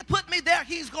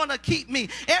going to keep me.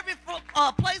 Every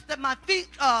place that my feet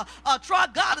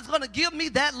trod, God is going to give me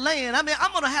that land. I mean,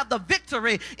 I'm going to have the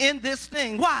victory in this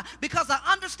thing. Why? Because I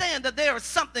understand that there is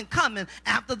something coming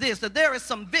after this, that there is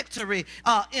some victory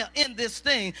in this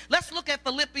thing. Let's look at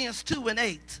Philippians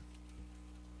 2:8.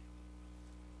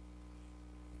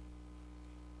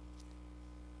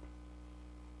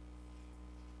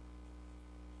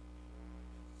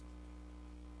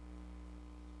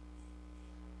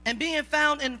 And being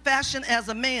found in fashion as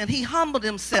a man, he humbled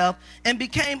himself and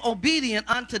became obedient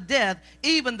unto death,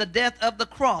 even the death of the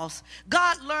cross.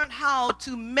 God learned how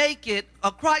to make it,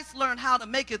 or Christ learned how to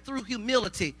make it through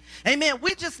humility. Amen.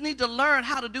 We just need to learn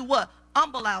how to do what?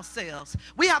 Humble ourselves.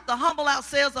 We have to humble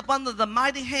ourselves up under the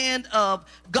mighty hand of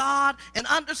God and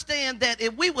understand that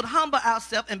if we would humble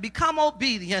ourselves and become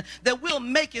obedient, that we'll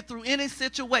make it through any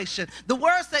situation. The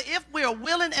word says if we are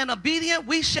willing and obedient,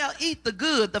 we shall eat the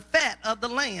good, the fat of the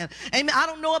land. Amen. I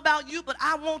don't know about you, but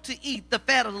I want to eat the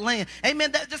fat of the land.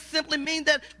 Amen. That just simply means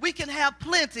that we can have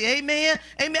plenty. Amen.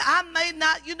 Amen. I may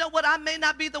not, you know what, I may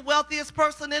not be the wealthiest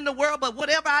person in the world, but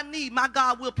whatever I need, my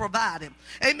God will provide it.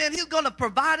 Amen. He's going to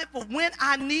provide it for when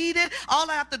I need it. All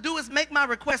I have to do is make my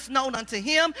request known unto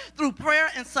him through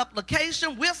prayer and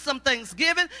supplication with some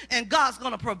thanksgiving, and God's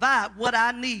going to provide what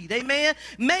I need. Amen.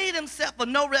 Made himself for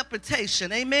no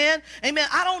reputation. Amen. Amen.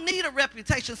 I don't need a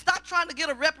reputation. Stop trying to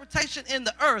get a reputation in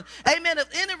the earth. Amen. If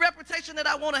any reputation that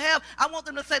I want to have, I want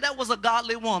them to say that was a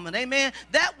godly woman. Amen.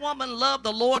 That woman loved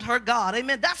the Lord her God.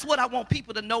 Amen. That's what I want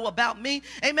people to know about me.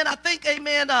 Amen. I think,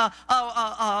 amen,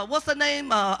 what's her name?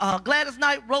 Gladys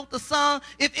Knight wrote the song,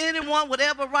 If Anyone Would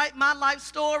Ever Write My Life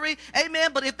Story.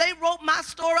 Amen. But if they wrote my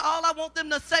story, all I want them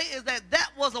to say is that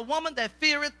that was a woman that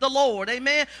feareth the Lord.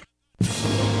 Amen.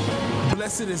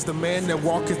 Blessed is the man that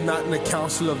walketh not in the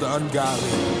counsel of the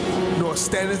ungodly, nor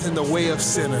standeth in the way of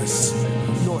sinners,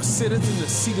 nor sitteth in the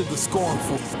seat of the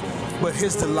scornful. But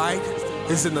his delight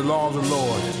is in the law of the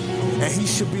Lord, and he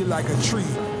should be like a tree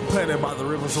planted by the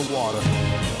rivers of water.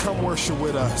 Come worship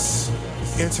with us.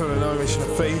 Interdenomination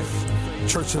of Faith,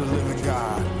 Church of the Living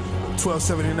God,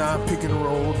 1279 Pickens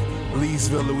Road,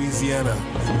 Leesville, Louisiana,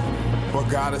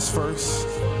 where God is first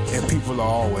and people are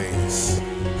always.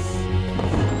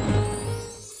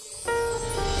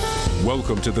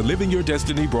 Welcome to the Living Your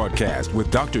Destiny broadcast with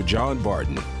Dr. John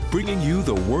Barton, bringing you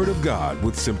the Word of God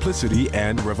with simplicity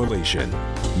and revelation.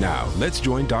 Now, let's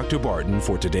join Dr. Barton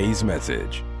for today's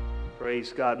message.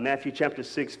 Praise God. Matthew chapter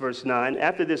 6, verse 9.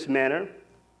 After this manner,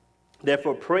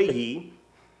 therefore pray ye,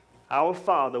 Our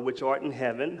Father which art in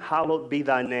heaven, hallowed be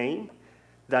thy name.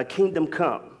 Thy kingdom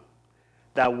come.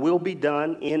 Thy will be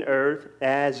done in earth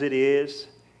as it is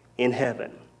in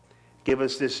heaven. Give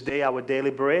us this day our daily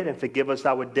bread, and forgive us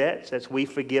our debts as we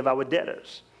forgive our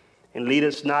debtors. And lead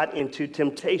us not into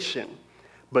temptation,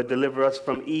 but deliver us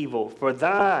from evil. For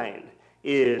thine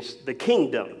is the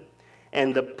kingdom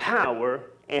and the power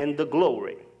and the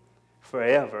glory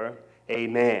forever.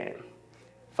 Amen.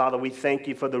 Father, we thank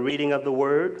you for the reading of the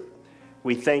word.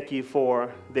 We thank you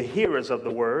for the hearers of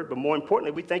the word, but more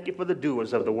importantly, we thank you for the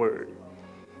doers of the word.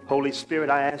 Holy Spirit,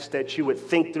 I ask that you would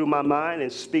think through my mind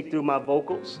and speak through my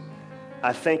vocals.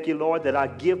 I thank you, Lord, that I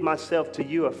give myself to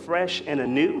you afresh and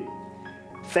anew.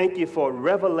 Thank you for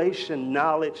revelation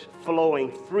knowledge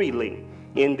flowing freely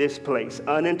in this place,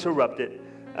 uninterrupted,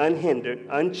 unhindered,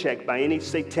 unchecked by any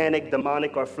satanic,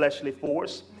 demonic, or fleshly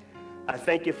force. I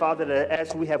thank you, Father, that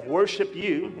as we have worshiped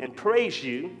you and praised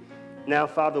you, now,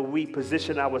 Father, we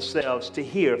position ourselves to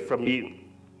hear from you.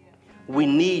 We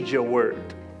need your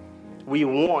word. We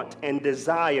want and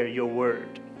desire your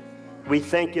word. We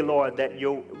thank you, Lord, that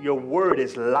your word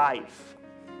is life.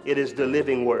 It is the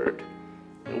living word.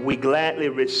 And we gladly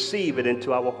receive it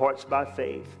into our hearts by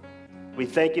faith. We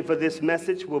thank you for this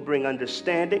message will bring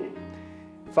understanding.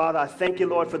 Father, I thank you,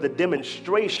 Lord, for the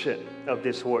demonstration of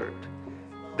this word,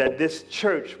 that this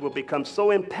church will become so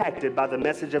impacted by the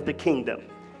message of the kingdom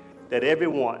that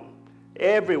everyone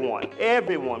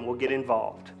will get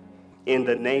involved in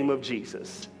the name of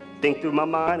Jesus. Think through my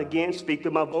mind again, speak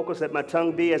through my vocals, let my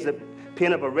tongue be as a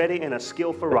pen of a ready and a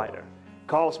skillful writer.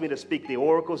 Calls me to speak the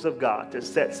oracles of God to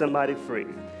set somebody free.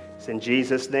 It's in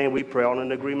Jesus' name we pray. All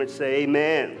in agreement say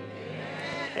amen. Amen.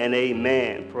 And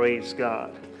amen. Praise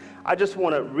God. I just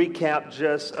want to recap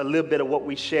just a little bit of what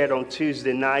we shared on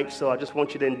Tuesday night. So I just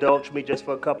want you to indulge me just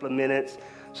for a couple of minutes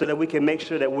so that we can make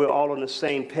sure that we're all on the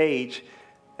same page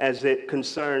as it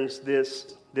concerns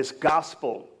this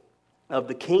gospel of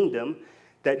the kingdom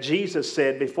that Jesus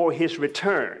said before his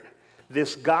return.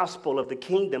 This gospel of the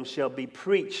kingdom shall be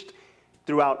preached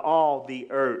throughout all the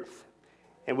earth.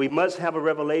 And we must have a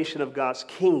revelation of God's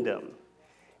kingdom.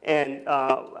 And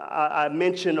I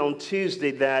mentioned on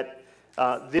Tuesday that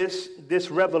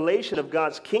This revelation of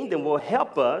God's kingdom will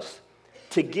help us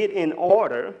to get in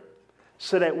order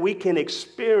so that we can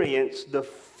experience the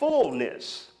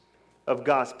fullness of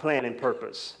God's plan and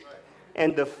purpose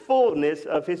and the fullness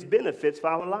of his benefits for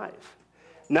our life.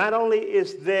 Not only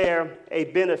is there a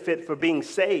benefit for being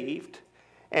saved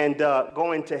and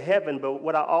going to heaven, but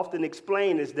what I often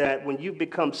explain is that when you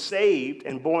become saved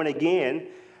and born again,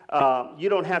 you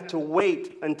don't have to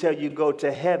wait until you go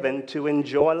to heaven to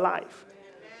enjoy life.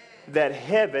 That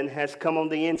heaven has come on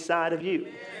the inside of you.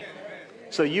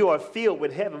 So you are filled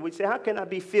with heaven. We say, how can I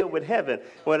be filled with heaven?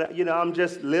 Well, I'm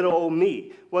just little old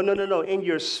me. Well, no. In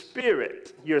your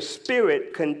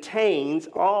spirit contains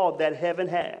all that heaven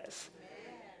has.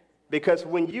 Because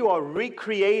when you are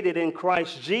recreated in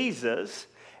Christ Jesus,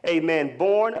 amen,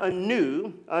 born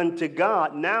anew unto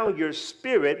God, now your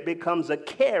spirit becomes a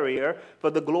carrier for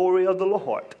the glory of the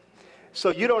Lord.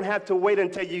 So you don't have to wait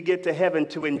until you get to heaven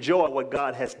to enjoy what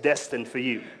God has destined for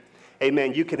you.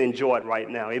 Amen. You can enjoy it right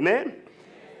now. Amen.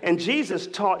 And Jesus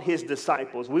taught his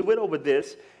disciples. We went over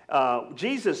this.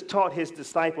 Jesus taught his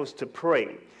disciples to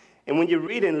pray. And when you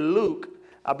read in Luke,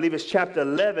 I believe it's chapter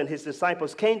 11, his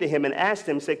disciples came to him and asked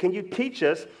him, said, can you teach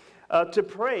us to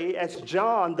pray as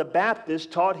John the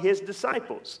Baptist taught his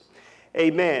disciples?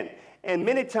 Amen. And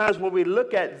many times when we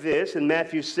look at this in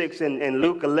Matthew 6 and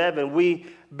Luke 11,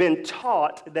 we've been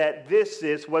taught that this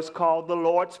is what's called the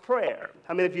Lord's Prayer.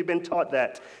 How many of you have been taught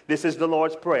that? This is the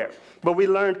Lord's Prayer. But we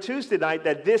learned Tuesday night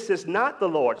that this is not the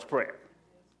Lord's Prayer.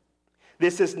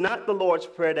 This is not the Lord's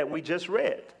Prayer that we just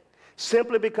read.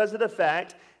 Simply because of the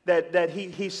fact that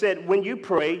he said, when you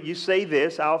pray, you say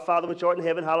this, Our Father which art in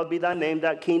heaven, hallowed be thy name,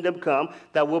 thy kingdom come,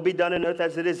 thy will be done on earth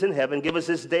as it is in heaven. Give us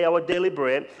this day our daily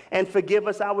bread, and forgive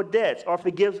us our debts, or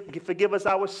forgive us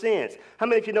our sins. How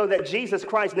many of you know that Jesus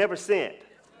Christ never sinned?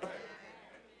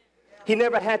 He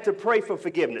never had to pray for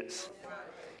forgiveness.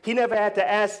 He never had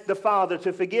to ask the Father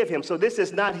to forgive him. So this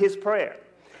is not his prayer.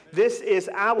 This is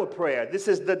our prayer. This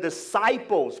is the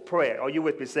disciples' prayer. Are you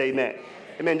with me? Say amen.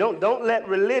 Amen. Don't let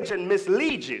religion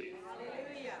mislead you.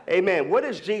 Amen. What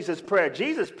is Jesus' prayer?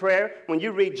 Jesus' prayer, when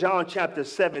you read John chapter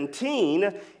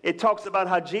 17, it talks about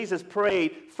how Jesus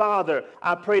prayed, Father,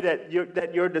 I pray that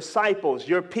your disciples,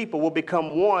 your people will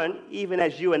become one, even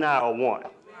as you and I are one.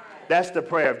 That's the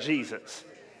prayer of Jesus.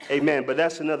 Amen. But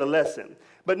that's another lesson.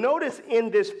 But notice in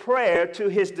this prayer to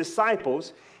his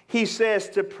disciples, he says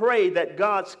to pray that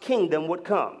God's kingdom would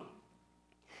come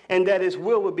and that his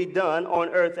will would be done on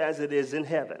earth as it is in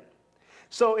heaven.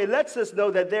 So it lets us know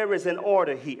that there is an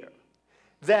order here,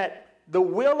 that the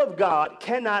will of God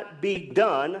cannot be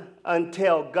done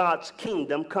until God's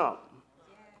kingdom comes.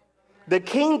 The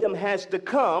kingdom has to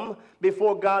come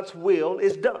before God's will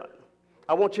is done.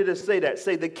 I want you to say that.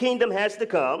 Say, the kingdom has to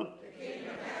come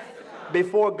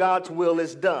before God's will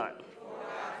is done.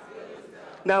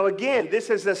 Now again, this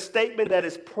is a statement that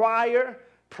is prior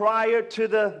to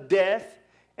the death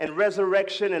and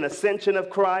resurrection and ascension of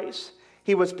Christ.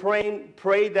 He was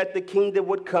prayed that the kingdom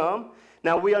would come.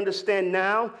 Now we understand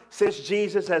now, since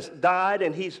Jesus has died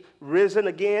and he's risen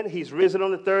again, he's risen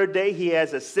on the third day, he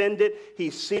has ascended,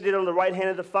 he's seated on the right hand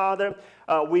of the Father.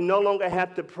 We no longer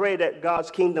have to pray that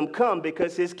God's kingdom come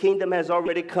because his kingdom has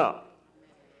already come.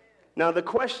 Now the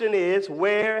question is,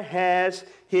 where has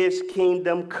his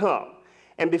kingdom come?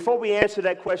 And before we answer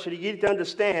that question, you need to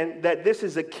understand that this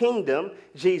is a kingdom,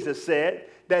 Jesus said,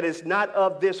 that is not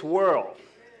of this world.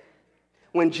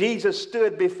 When Jesus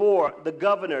stood before the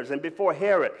governors and before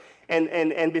Herod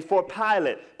and before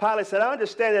Pilate, Pilate said, I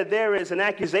understand that there is an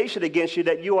accusation against you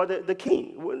that you are the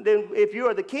king. Well, then, if you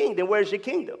are the king, then where's your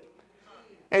kingdom?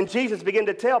 And Jesus began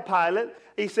to tell Pilate,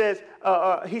 he says,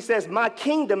 my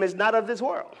kingdom is not of this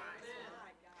world.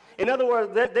 In other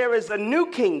words, there is a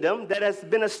new kingdom that has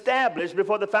been established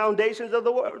before the foundations of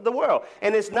the world,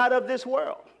 and it's not of this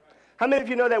world. How many of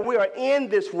you know that we are in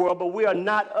this world, but we are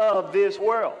not of this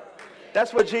world?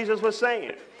 That's what Jesus was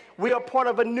saying. We are part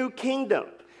of a new kingdom.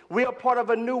 We are part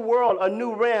of a new world, a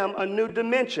new realm, a new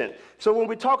dimension. So when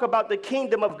we talk about the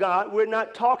kingdom of God, we're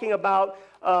not talking about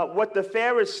what the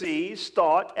Pharisees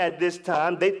thought at this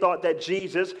time. They thought that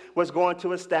Jesus was going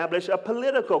to establish a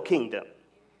political kingdom.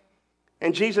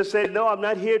 And Jesus said, no, I'm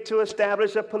not here to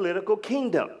establish a political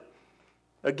kingdom.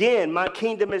 Again, my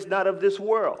kingdom is not of this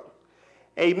world.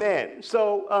 Amen.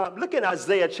 So look at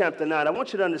Isaiah chapter 9. I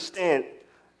want you to understand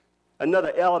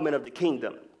another element of the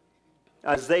kingdom.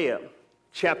 Isaiah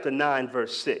chapter 9,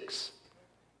 verse 6.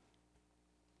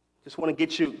 Just want to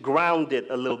get you grounded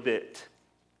a little bit.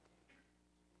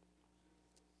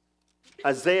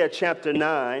 Isaiah chapter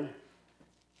 9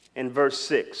 and verse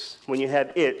 6. When you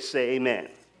have it, say amen.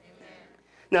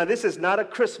 Now, this is not a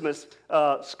Christmas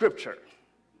scripture.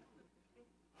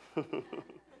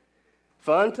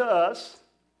 For unto us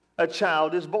a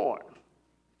child is born,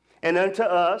 and unto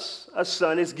us a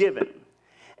son is given,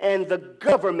 and the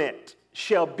government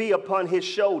shall be upon his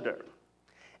shoulder,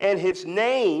 and his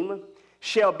name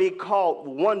shall be called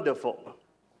Wonderful.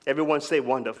 Everyone say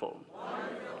Wonderful.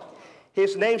 Wonderful.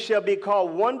 His name shall be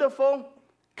called Wonderful,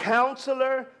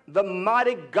 Counselor, the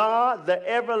Mighty God, the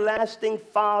Everlasting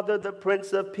Father, the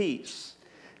Prince of Peace.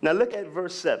 Now look at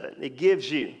verse 7. It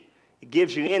gives you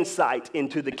insight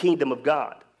into the kingdom of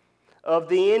God, of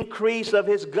the increase of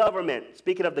his government,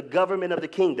 speaking of the government of the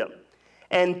kingdom,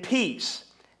 and peace.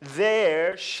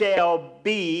 There shall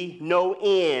be no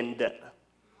end.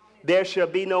 There shall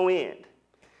be no end.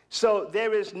 So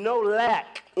there is no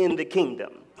lack in the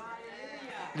kingdom.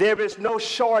 There is no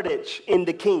shortage in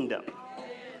the kingdom.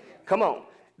 Come on.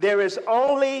 There is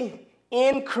only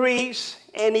increase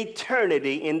and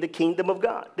eternity in the kingdom of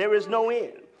God. There is no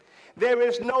end. There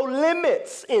is no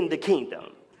limits in the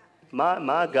kingdom.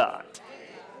 My God.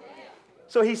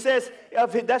 So he says,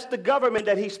 that's the government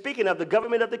that he's speaking of, the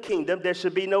government of the kingdom. There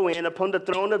should be no end upon the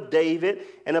throne of David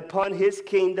and upon his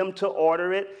kingdom, to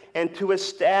order it and to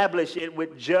establish it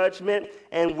with judgment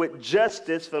and with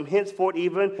justice from henceforth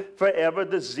even forever.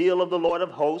 The zeal of the Lord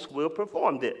of hosts will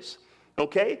perform this.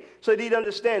 Okay? So you need to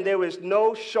understand there is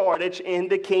no shortage in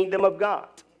the kingdom of God.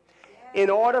 In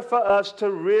order for us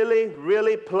to really,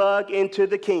 really plug into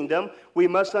the kingdom, we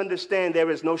must understand there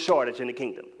is no shortage in the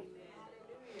kingdom.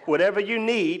 Whatever you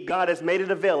need, God has made it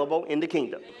available in the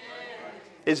kingdom.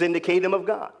 It's in the kingdom of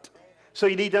God. So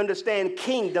you need to understand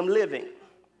kingdom living.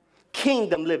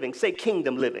 Kingdom living. Say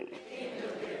kingdom living.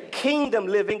 Kingdom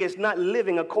living is not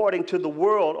living according to the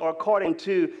world or according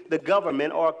to the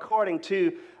government or according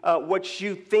to what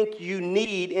you think you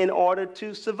need in order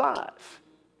to survive.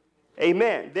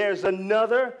 Amen. There's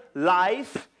another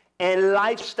life and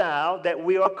lifestyle that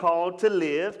we are called to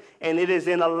live, and it is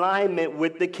in alignment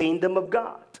with the kingdom of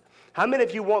God. How many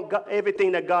of you want God,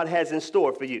 everything that God has in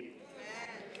store for you?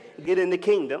 Get in the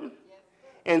kingdom,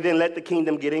 and then let the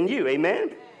kingdom get in you.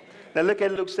 Amen? Now look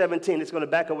at Luke 17. It's going to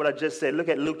back up what I just said. Look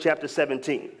at Luke chapter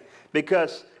 17.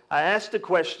 Because I asked the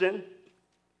question,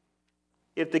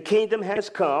 if the kingdom has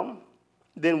come,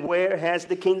 then where has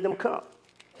the kingdom come?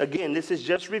 Again, this is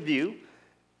just review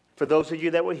for those of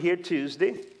you that were here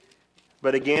Tuesday.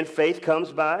 But again, faith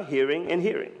comes by hearing and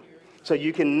hearing. So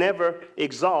you can never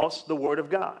exhaust the word of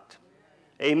God.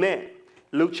 Amen.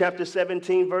 Luke chapter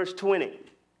 17, verse 20.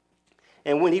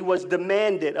 And when he was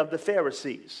demanded of the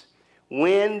Pharisees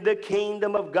when the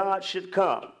kingdom of God should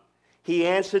come, he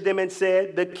answered them and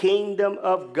said, the kingdom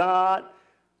of God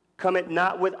cometh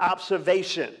not with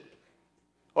observation,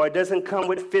 or it doesn't come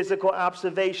with physical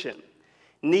observation.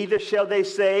 Neither shall they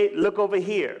say, look over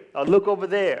here, or look over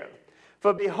there.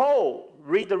 For behold,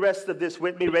 read the rest of this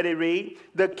with me, ready, read.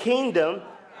 The kingdom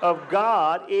of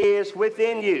God is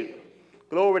within you.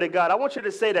 Glory to God. I want you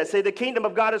to say that. Say, the kingdom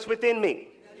of God is within me.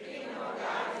 The kingdom of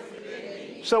God is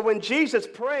within me. So when Jesus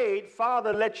prayed,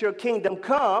 Father, let your kingdom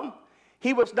come,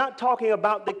 he was not talking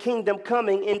about the kingdom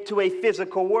coming into a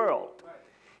physical world.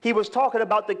 He was talking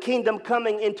about the kingdom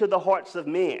coming into the hearts of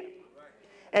men.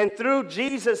 And through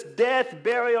Jesus' death,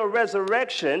 burial,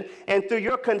 resurrection, and through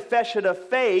your confession of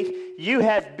faith, you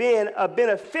have been a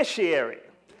beneficiary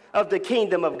of the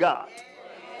kingdom of God.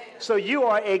 So you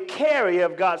are a carrier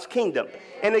of God's kingdom.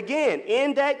 And again,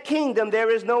 in that kingdom,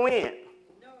 there is no end.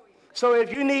 So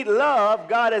if you need love,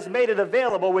 God has made it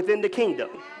available within the kingdom.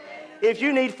 If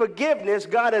you need forgiveness,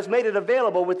 God has made it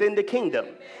available within the kingdom.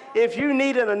 If you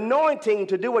need an anointing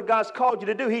to do what God's called you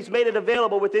to do, he's made it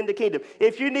available within the kingdom.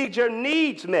 If you need your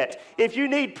needs met, if you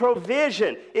need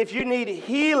provision, if you need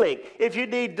healing, if you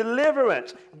need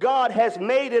deliverance, God has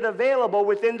made it available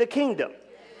within the kingdom.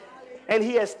 And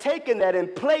he has taken that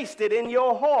and placed it in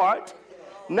your heart,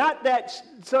 not that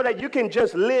so that you can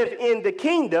just live in the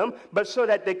kingdom, but so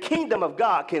that the kingdom of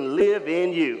God can live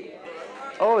in you.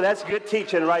 Oh, that's good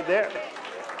teaching right there.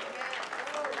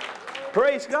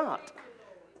 Praise God.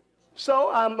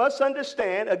 So I must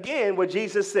understand, again, what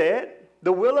Jesus said.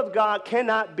 The will of God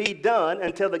cannot be done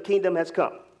until the kingdom has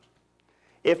come.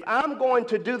 If I'm going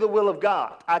to do the will of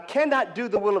God, I cannot do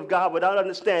the will of God without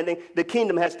understanding the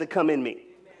kingdom has to come in me.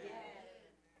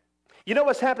 You know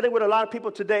what's happening with a lot of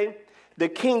people today? The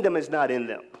kingdom is not in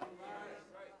them.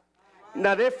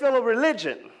 Now, they're full of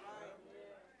religion.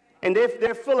 And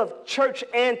they're full of church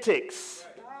antics.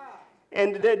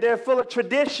 And they're full of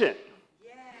tradition.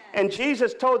 And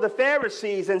Jesus told the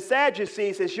Pharisees and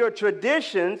Sadducees, it's your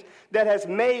traditions that has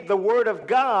made the word of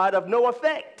God of no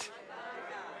effect.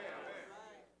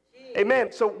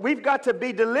 Amen. So we've got to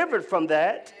be delivered from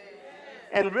that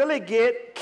and really get